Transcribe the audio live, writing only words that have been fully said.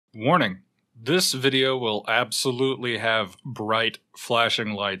Warning, this video will absolutely have bright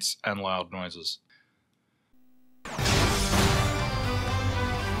flashing lights and loud noises.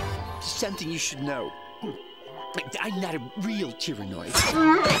 Something you should know. I'm not a real tyrannoid.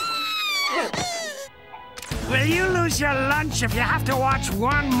 Will you lose your lunch if you have to watch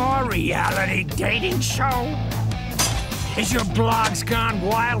one more reality dating show? Is your blogs gone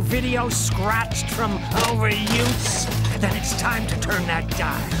wild, video scratched from overuse? Then it's time to turn that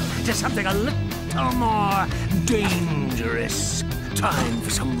dial to something a little more dangerous. Time for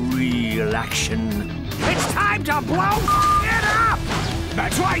some real action. It's time to blow it up!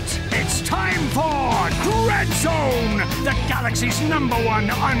 That's right, it's time for Dread Zone, the galaxy's #1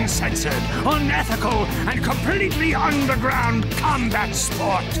 uncensored, unethical, and completely underground combat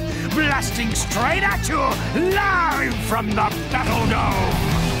sport. Blasting straight at you, live from the Battle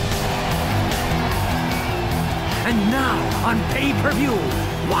Dome. And now, on pay-per-view,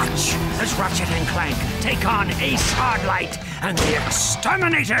 watch as Ratchet and Clank take on Ace Hardlight and the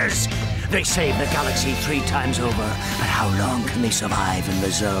Exterminators. They save the galaxy 3 times over, but how long can they survive in the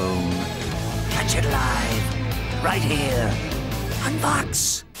zone? Catch it live, right here, on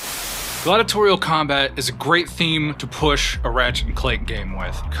Vox. Gladiatorial combat is a great theme to push a Ratchet & Clank game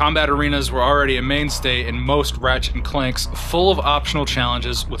with. Combat arenas were already a mainstay in most Ratchet & Clanks, full of optional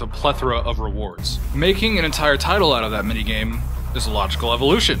challenges with a plethora of rewards. Making an entire title out of that minigame is a logical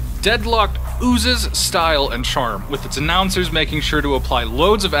evolution. Deadlocked oozes style and charm, with its announcers making sure to apply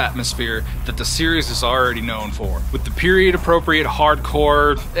loads of atmosphere that the series is already known for. With the period-appropriate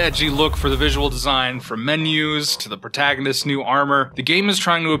hardcore, edgy look for the visual design, from menus to the protagonist's new armor, the game is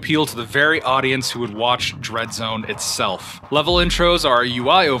trying to appeal to the very audience who would watch Dread Zone itself. Level intros are a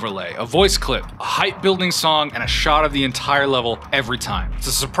UI overlay, a voice clip, a hype-building song, and a shot of the entire level every time. It's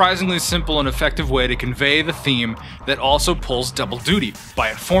a surprisingly simple and effective way to convey the theme that also pulls double duty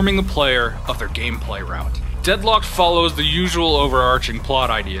by informing the player of their gameplay route. Deadlocked follows the usual overarching plot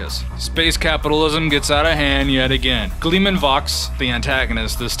ideas. Space capitalism gets out of hand yet again. Gleeman Vox, the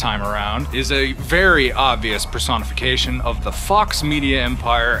antagonist this time around, is a very obvious personification of the Fox media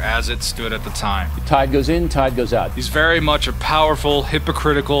empire as it stood at the time. Tide goes in, tide goes out. He's very much a powerful,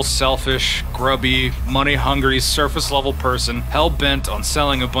 hypocritical, selfish, grubby, money-hungry, surface-level person, hell-bent on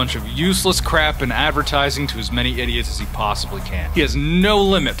selling a bunch of useless crap and advertising to as many idiots as he possibly can. He has no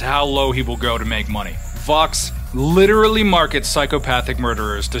limit to how low he will go to make money. Vox literally markets psychopathic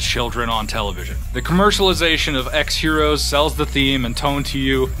murderers to children on television. The commercialization of X-Heroes sells the theme and tone to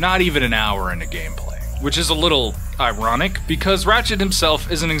you not even an hour into gameplay. Which is a little ironic, because Ratchet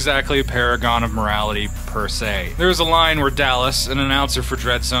himself isn't exactly a paragon of morality per se. There's a line where Dallas, an announcer for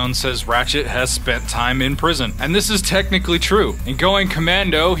Dread Zone, says Ratchet has spent time in prison. And this is technically true. In Going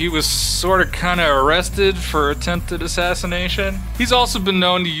Commando, he was sorta kinda arrested for attempted assassination. He's also been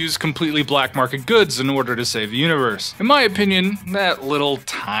known to use completely black market goods in order to save the universe. In my opinion, that little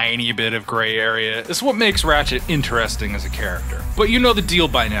tiny bit of gray area is what makes Ratchet interesting as a character. But you know the deal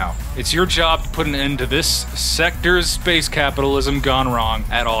by now. It's your job to put an end to this sector's space capitalism gone wrong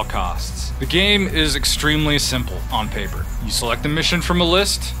at all costs. The game is extremely simple on paper. You select a mission from a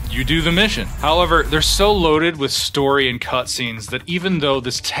list, you do the mission. However, they're so loaded with story and cutscenes that even though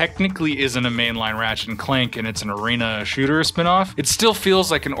this technically isn't a mainline Ratchet & Clank and it's an arena shooter spin-off, it still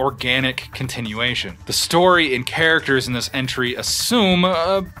feels like an organic continuation. The story and characters in this entry assume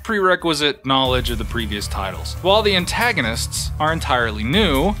a prerequisite knowledge of the previous titles. While the antagonists are entirely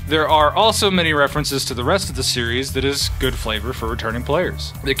new, there are also many references to the rest of the series that is good flavor for returning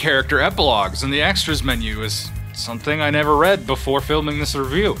players. The character epilogues and the extras menu is something I never read before filming this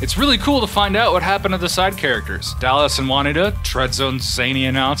review. It's really cool to find out what happened to the side characters. Dallas and Juanita, Dread Zone's zany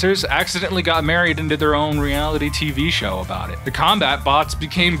announcers, accidentally got married and did their own reality TV show about it. The combat bots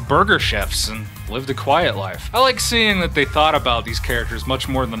became burger chefs and lived a quiet life. I like seeing that they thought about these characters much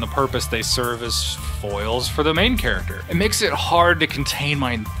more than the purpose they serve as foils for the main character. It makes it hard to contain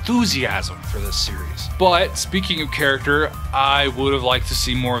my enthusiasm for this series. But speaking of character, I would have liked to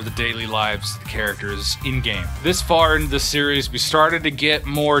see more of the daily lives of the characters in-game. This far into the series, we started to get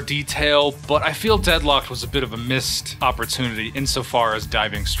more detail, but I feel Deadlocked was a bit of a missed opportunity insofar as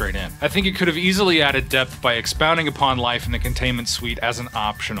diving straight in. I think it could have easily added depth by expounding upon life in the containment suite as an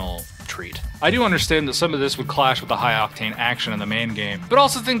optional treat. I do understand that some of this would clash with the high-octane action in the main game, but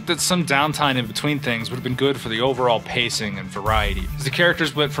also think that some downtime in between things would have been good for the overall pacing and variety, as the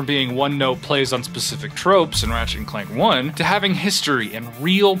characters went from being one-note plays on specific tropes in Ratchet & Clank 1 to having history and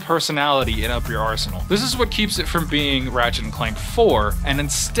real personality in up your arsenal. This is what keeps it from being Ratchet & Clank 4, and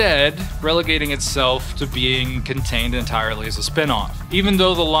instead relegating itself to being contained entirely as a spin-off. Even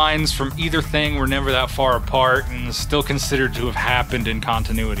though the lines from either thing were never that far apart and still considered to have happened in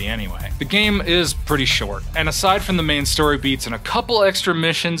continuity anyway. The game is pretty short, and aside from the main story beats and a couple extra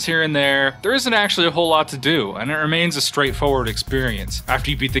missions here and there isn't actually a whole lot to do, and it remains a straightforward experience.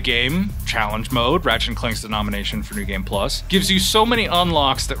 After you beat the game, Challenge Mode, Ratchet & Clank's denomination for New Game Plus, gives you so many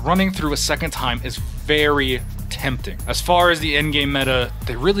unlocks that running through a second time is very tempting. As far as the endgame meta,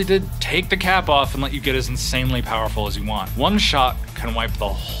 they really did take the cap off and let you get as insanely powerful as you want. One shot can wipe the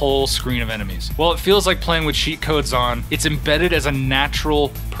whole screen of enemies. While it feels like playing with cheat codes on, it's embedded as a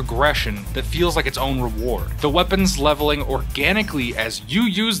natural progression that feels like its own reward. The weapons leveling organically as you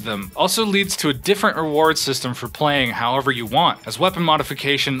use them also leads to a different reward system for playing however you want, as weapon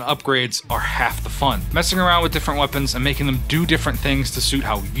modification upgrades are half the fun. Messing around with different weapons and making them do different things to suit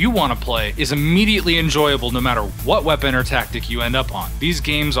how you want to play is immediately enjoyable no matter what weapon or tactic you end up on. These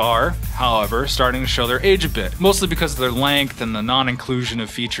games are, however, starting to show their age a bit, mostly because of their length and the non-inclusion of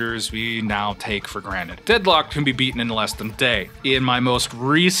features we now take for granted. Deadlocked can be beaten in less than a day. In my most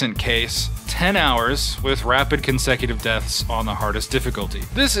recent case, 10 hours with rapid consecutive deaths on the hardest difficulty.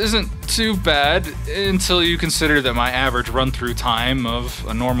 This isn't too bad until you consider that my average run-through time of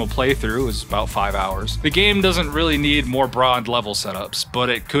a normal playthrough is about 5 hours. The game doesn't really need more broad level setups, but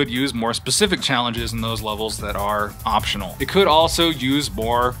it could use more specific challenges in those levels that are optional. It could also use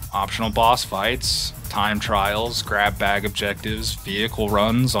more optional boss fights, time trials, grab bag objectives, vehicle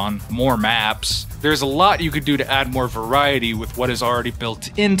runs on more maps. There's a lot you could do to add more variety with what is already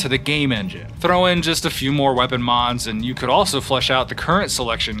built into the game engine. Throw in just a few more weapon mods and you could also flesh out the current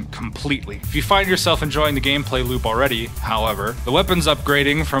selection completely. If you find yourself enjoying the gameplay loop already, however, the weapons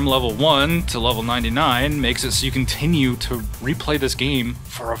upgrading from level 1 to level 99 makes it so you continue to replay this game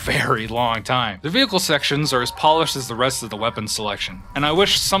for a very long time. The vehicle sections are as polished as the rest of the weapon selection, and I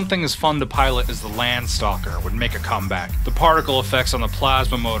wish something as fun to pilot as the Landstalker would make a comeback. The particle effects on the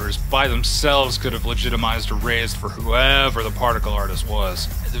plasma motors by themselves could have legitimized or raised for whoever the particle artist was.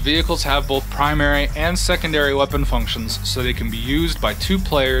 The vehicles have both primary and secondary weapon functions, so they can be used by 2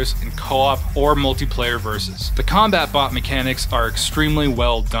 players in co-op or multiplayer versus. The combat bot mechanics are extremely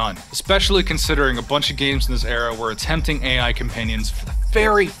well done, especially considering a bunch of games in this era were attempting AI companions for the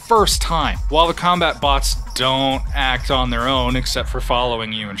very first time. While the combat bots don't act on their own except for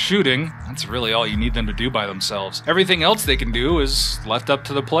following you and shooting, that's really all you need them to do by themselves. Everything else they can do is left up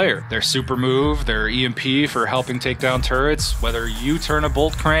to the player. Their super move, their EMP for helping take down turrets, whether you turn a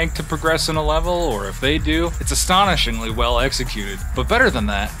bolt crank to progress in a level or if they do, it's astonishingly well executed. But better than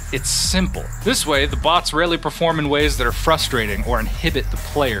that, it's simple. This way, the bots rarely perform in ways that are frustrating or inhibit the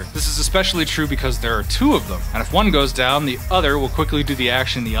player. This is especially true because there are 2 of them, and if one goes down, the other will quickly do the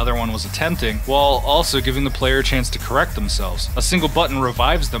action the other one was attempting, while also giving the player a chance to correct themselves. A single button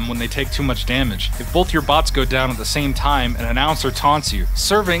revives them when they take too much damage. If both your bots go down at the same time, an announcer taunts you,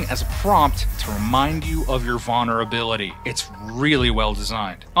 serving as a prompt to remind you of your vulnerability. It's really well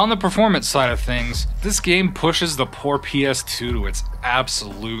designed. On the performance side of things, this game pushes the poor PS2 to its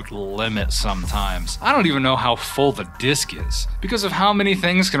absolute limit sometimes. I don't even know how full the disc is. Because of how many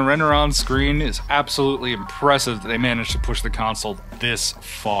things can render on screen, it's absolutely impressive that they managed to push the console this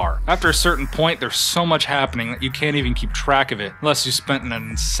far. After a certain point, there's so much happening that you can't even keep track of it unless you spent an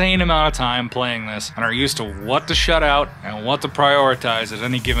insane amount of time playing this and are used to what to shut out and what to prioritize at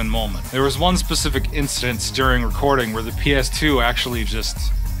any given moment. There was one specific instance during recording where the PS2 actually just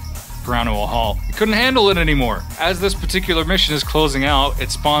ground to a halt. It couldn't handle it anymore. As this particular mission is closing out,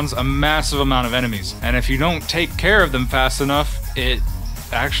 it spawns a massive amount of enemies, and if you don't take care of them fast enough, it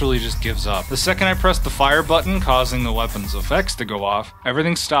actually just gives up. The second I pressed the fire button, causing the weapon's effects to go off,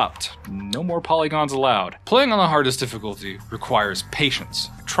 everything stopped. No more polygons allowed. Playing on the hardest difficulty requires patience,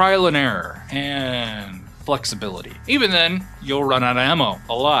 trial and error, and flexibility. Even then, you'll run out of ammo,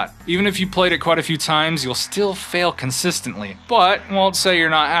 a lot. Even if you played it quite a few times, you'll still fail consistently, but won't say you're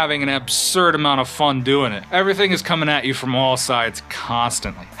not having an absurd amount of fun doing it. Everything is coming at you from all sides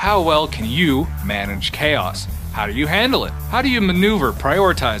constantly. How well can you manage chaos? How do you handle it? How do you maneuver,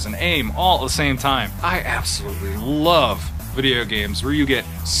 prioritize, and aim all at the same time? I absolutely love video games where you get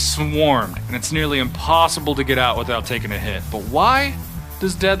swarmed and it's nearly impossible to get out without taking a hit. But why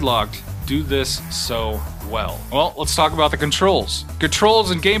does Deadlocked do this so well? Well, let's talk about the controls.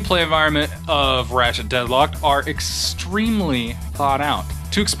 Controls and gameplay environment of Ratchet Deadlocked are extremely thought out.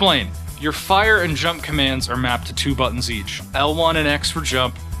 To explain, Your fire and jump commands are mapped to 2 buttons each, L1 and X for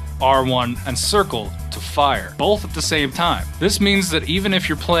jump, R1 and circle to fire, both at the same time. This means that even if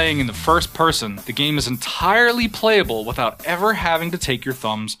you're playing in the first person, the game is entirely playable without ever having to take your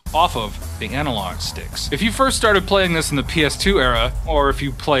thumbs off of the analog sticks. If you first started playing this in the PS2 era, or if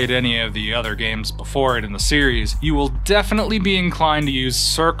you played any of the other games before it in the series, you will definitely be inclined to use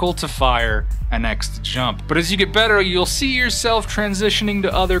circle to fire and X to jump. But as you get better, you'll see yourself transitioning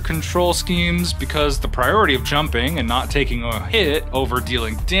to other control schemes because the priority of jumping and not taking a hit over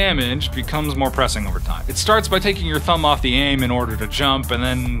dealing damage becomes more pressing over time. It starts by taking your thumb off the aim in order to jump and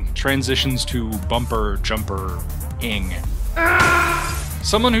then transitions to bumper, jumper, ing.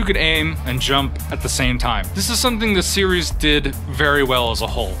 Someone who could aim and jump at the same time. This is something the series did very well as a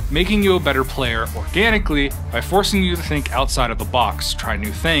whole, making you a better player organically by forcing you to think outside of the box, try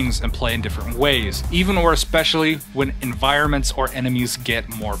new things, and play in different ways, even or especially when environments or enemies get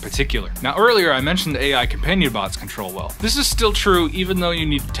more particular. Now earlier I mentioned the AI companion bots control well. This is still true even though you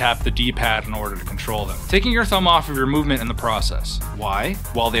need to tap the D-pad in order to control them, taking your thumb off of your movement in the process. Why?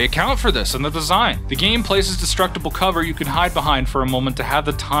 Well, they account for this in the design. The game places destructible cover you can hide behind for a moment to have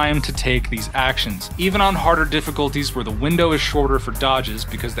the time to take these actions, even on harder difficulties where the window is shorter for dodges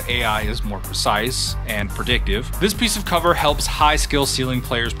because the AI is more precise and predictive. This piece of cover helps high skill ceiling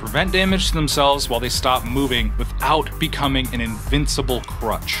players prevent damage to themselves while they stop moving without becoming an invincible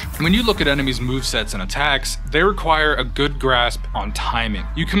crutch. When you look at enemies' movesets and attacks, they require a good grasp on timing.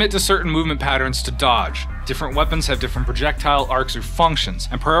 You commit to certain movement patterns to dodge. Different weapons have different projectile arcs or functions,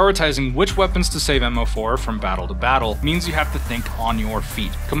 and prioritizing which weapons to save ammo for from battle to battle means you have to think on your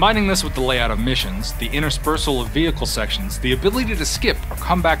feet. Combining this with the layout of missions, the interspersal of vehicle sections, the ability to skip or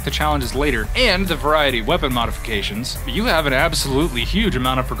come back to challenges later, and the variety of weapon modifications, you have an absolutely huge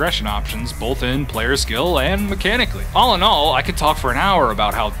amount of progression options both in player skill and mechanically. All in all, I could talk for an hour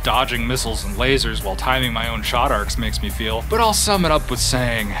about how dodging missiles and lasers while timing my own shot arcs makes me feel, but I'll sum it up with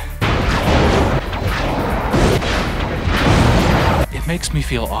saying, it makes me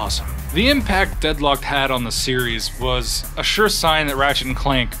feel awesome. The impact Deadlocked had on the series was a sure sign that Ratchet &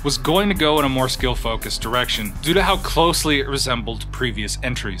 Clank was going to go in a more skill-focused direction due to how closely it resembled previous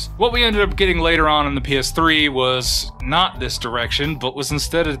entries. What we ended up getting later on in the PS3 was not this direction, but was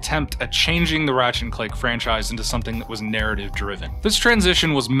instead an attempt at changing the Ratchet & Clank franchise into something that was narrative-driven. This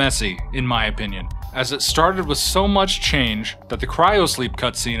transition was messy, in my opinion, as it started with so much change that the cryosleep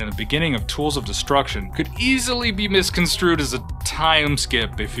cutscene in the beginning of Tools of Destruction could easily be misconstrued as a time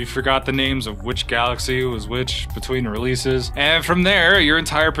skip if you forgot the names of which galaxy was which between releases, and from there your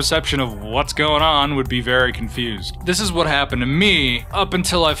entire perception of what's going on would be very confused. This is what happened to me up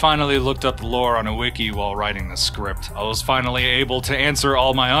until I finally looked up the lore on a wiki while writing the script. I was finally able to answer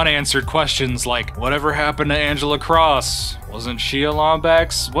all my unanswered questions like, whatever happened to Angela Cross? Wasn't she a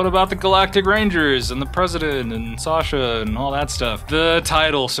Lombax? What about the Galactic Rangers and the President and Sasha and all that stuff? The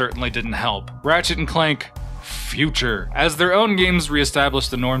title certainly didn't help. Ratchet & Clank Future. As their own games reestablish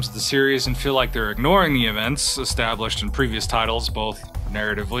the norms of the series and feel like they're ignoring the events established in previous titles, both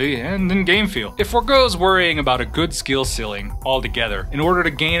narratively and in Gamefeel. It forgoes worrying about a good skill ceiling altogether in order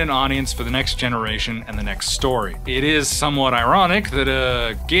to gain an audience for the next generation and the next story. It is somewhat ironic that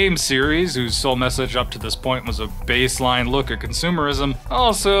a game series whose sole message up to this point was a baseline look at consumerism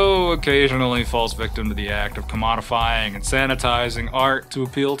also occasionally falls victim to the act of commodifying and sanitizing art to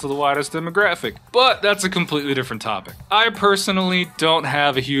appeal to the widest demographic. But that's a completely different topic. I personally don't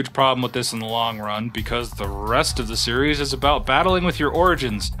have a huge problem with this in the long run because the rest of the series is about battling with your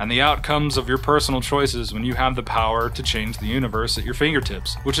origins and the outcomes of your personal choices when you have the power to change the universe at your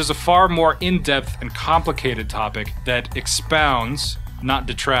fingertips, which is a far more in-depth and complicated topic that expounds, not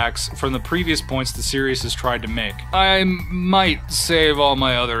detracts, from the previous points the series has tried to make. I might save all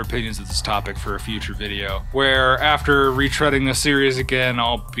my other opinions of this topic for a future video, where after retreading the series again,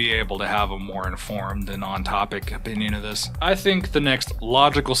 I'll be able to have a more informed and on-topic opinion of this. I think the next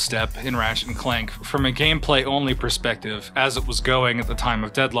logical step in Ratchet & Clank, from a gameplay-only perspective, as it was going at the time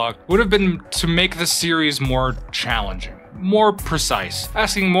of Deadlocked, would have been to make the series more challenging, more precise,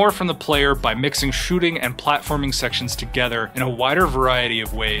 asking more from the player by mixing shooting and platforming sections together in a wider variety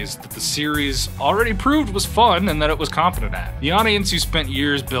of ways that the series already proved was fun and that it was competent at. The audience you spent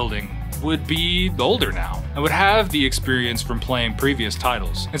years building would be older now and would have the experience from playing previous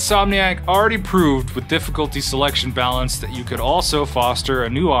titles. Insomniac already proved with difficulty selection balance that you could also foster a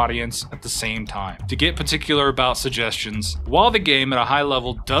new audience at the same time. To get particular about suggestions, while the game at a high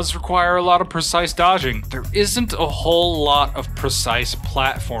level does require a lot of precise dodging, there isn't a whole lot of precise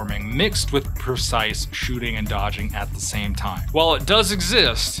platforming mixed with precise shooting and dodging at the same time. While it does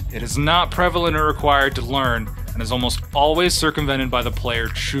exist, it is not prevalent or required to learn, and and is almost always circumvented by the player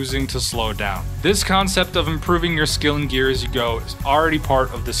choosing to slow down. This concept of improving your skill and gear as you go is already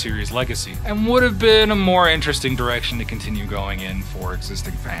part of the series' legacy, and would have been a more interesting direction to continue going in for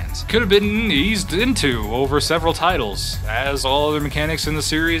existing fans. Could have been eased into over several titles, as all other mechanics in the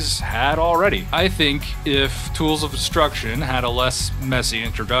series had already. I think if Tools of Destruction had a less messy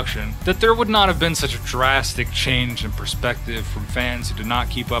introduction, that there would not have been such a drastic change in perspective from fans who did not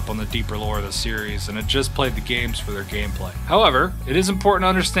keep up on the deeper lore of the series and had just played the games for their gameplay. However, it is important to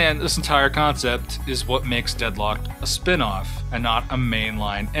understand this entire concept is what makes Deadlocked a spin-off and not a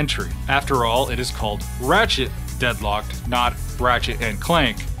mainline entry. After all, it is called Ratchet Deadlocked, not Ratchet and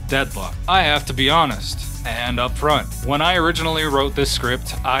Clank Deadlocked. I have to be honest and upfront. When I originally wrote this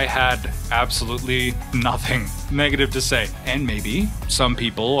script, I had absolutely nothing negative to say. And maybe some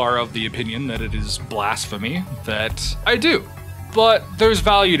people are of the opinion that it is blasphemy that I do. But there's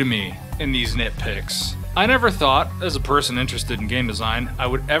value to me in these nitpicks. I never thought, as a person interested in game design, I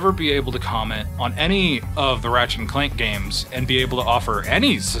would ever be able to comment on any of the Ratchet & Clank games and be able to offer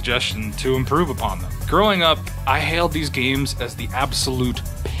any suggestion to improve upon them. Growing up, I hailed these games as the absolute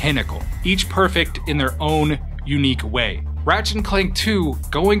pinnacle, each perfect in their own unique way. Ratchet & Clank 2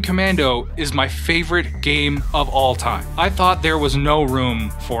 Going Commando is my favorite game of all time. I thought there was no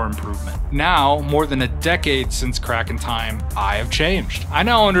room for improvement. Now, more than a decade since Crack in Time, I have changed. I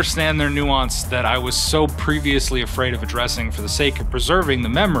now understand their nuance that I was so previously afraid of addressing for the sake of preserving the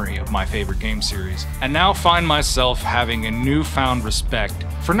memory of my favorite game series, and now find myself having a newfound respect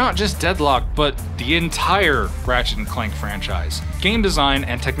for not just Deadlocked, but the entire Ratchet & Clank franchise. Game design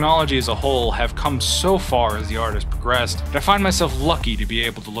and technology as a whole have come so far as the art has progressed that I find myself lucky to be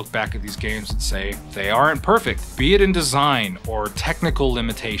able to look back at these games and say, they aren't perfect, be it in design or technical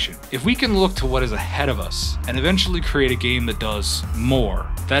limitation. If we can look to what is ahead of us and eventually create a game that does more,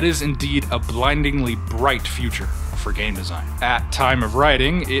 that is indeed a blindingly bright future for game design. At time of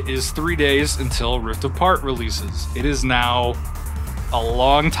writing, it is 3 days until Rift Apart releases. It is now a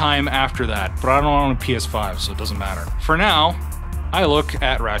long time after that, but I don't own a PS5, so it doesn't matter. For now, I look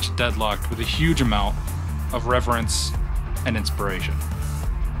at Ratchet Deadlocked with a huge amount of reverence and inspiration.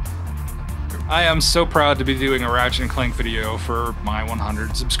 I am so proud to be doing a Ratchet & Clank video for my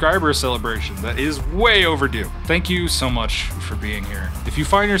 100 subscriber celebration. That is way overdue. Thank you so much for being here. If you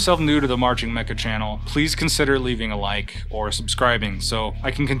find yourself new to the Marching Mecha channel, please consider leaving a like or subscribing so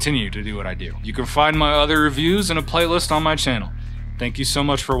I can continue to do what I do. You can find my other reviews in a playlist on my channel. Thank you so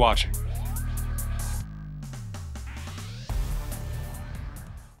much for watching.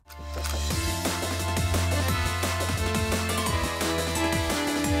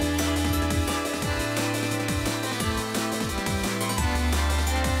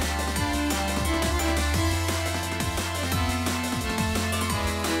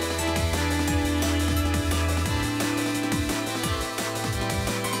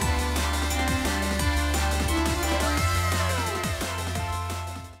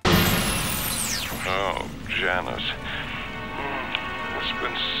 Oh, Janice. It's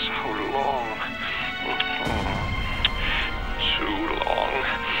been so long. Too long.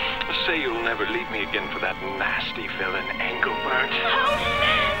 Say you'll never leave me again for that nasty villain, Engelbert. Oh,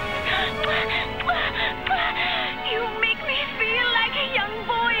 man!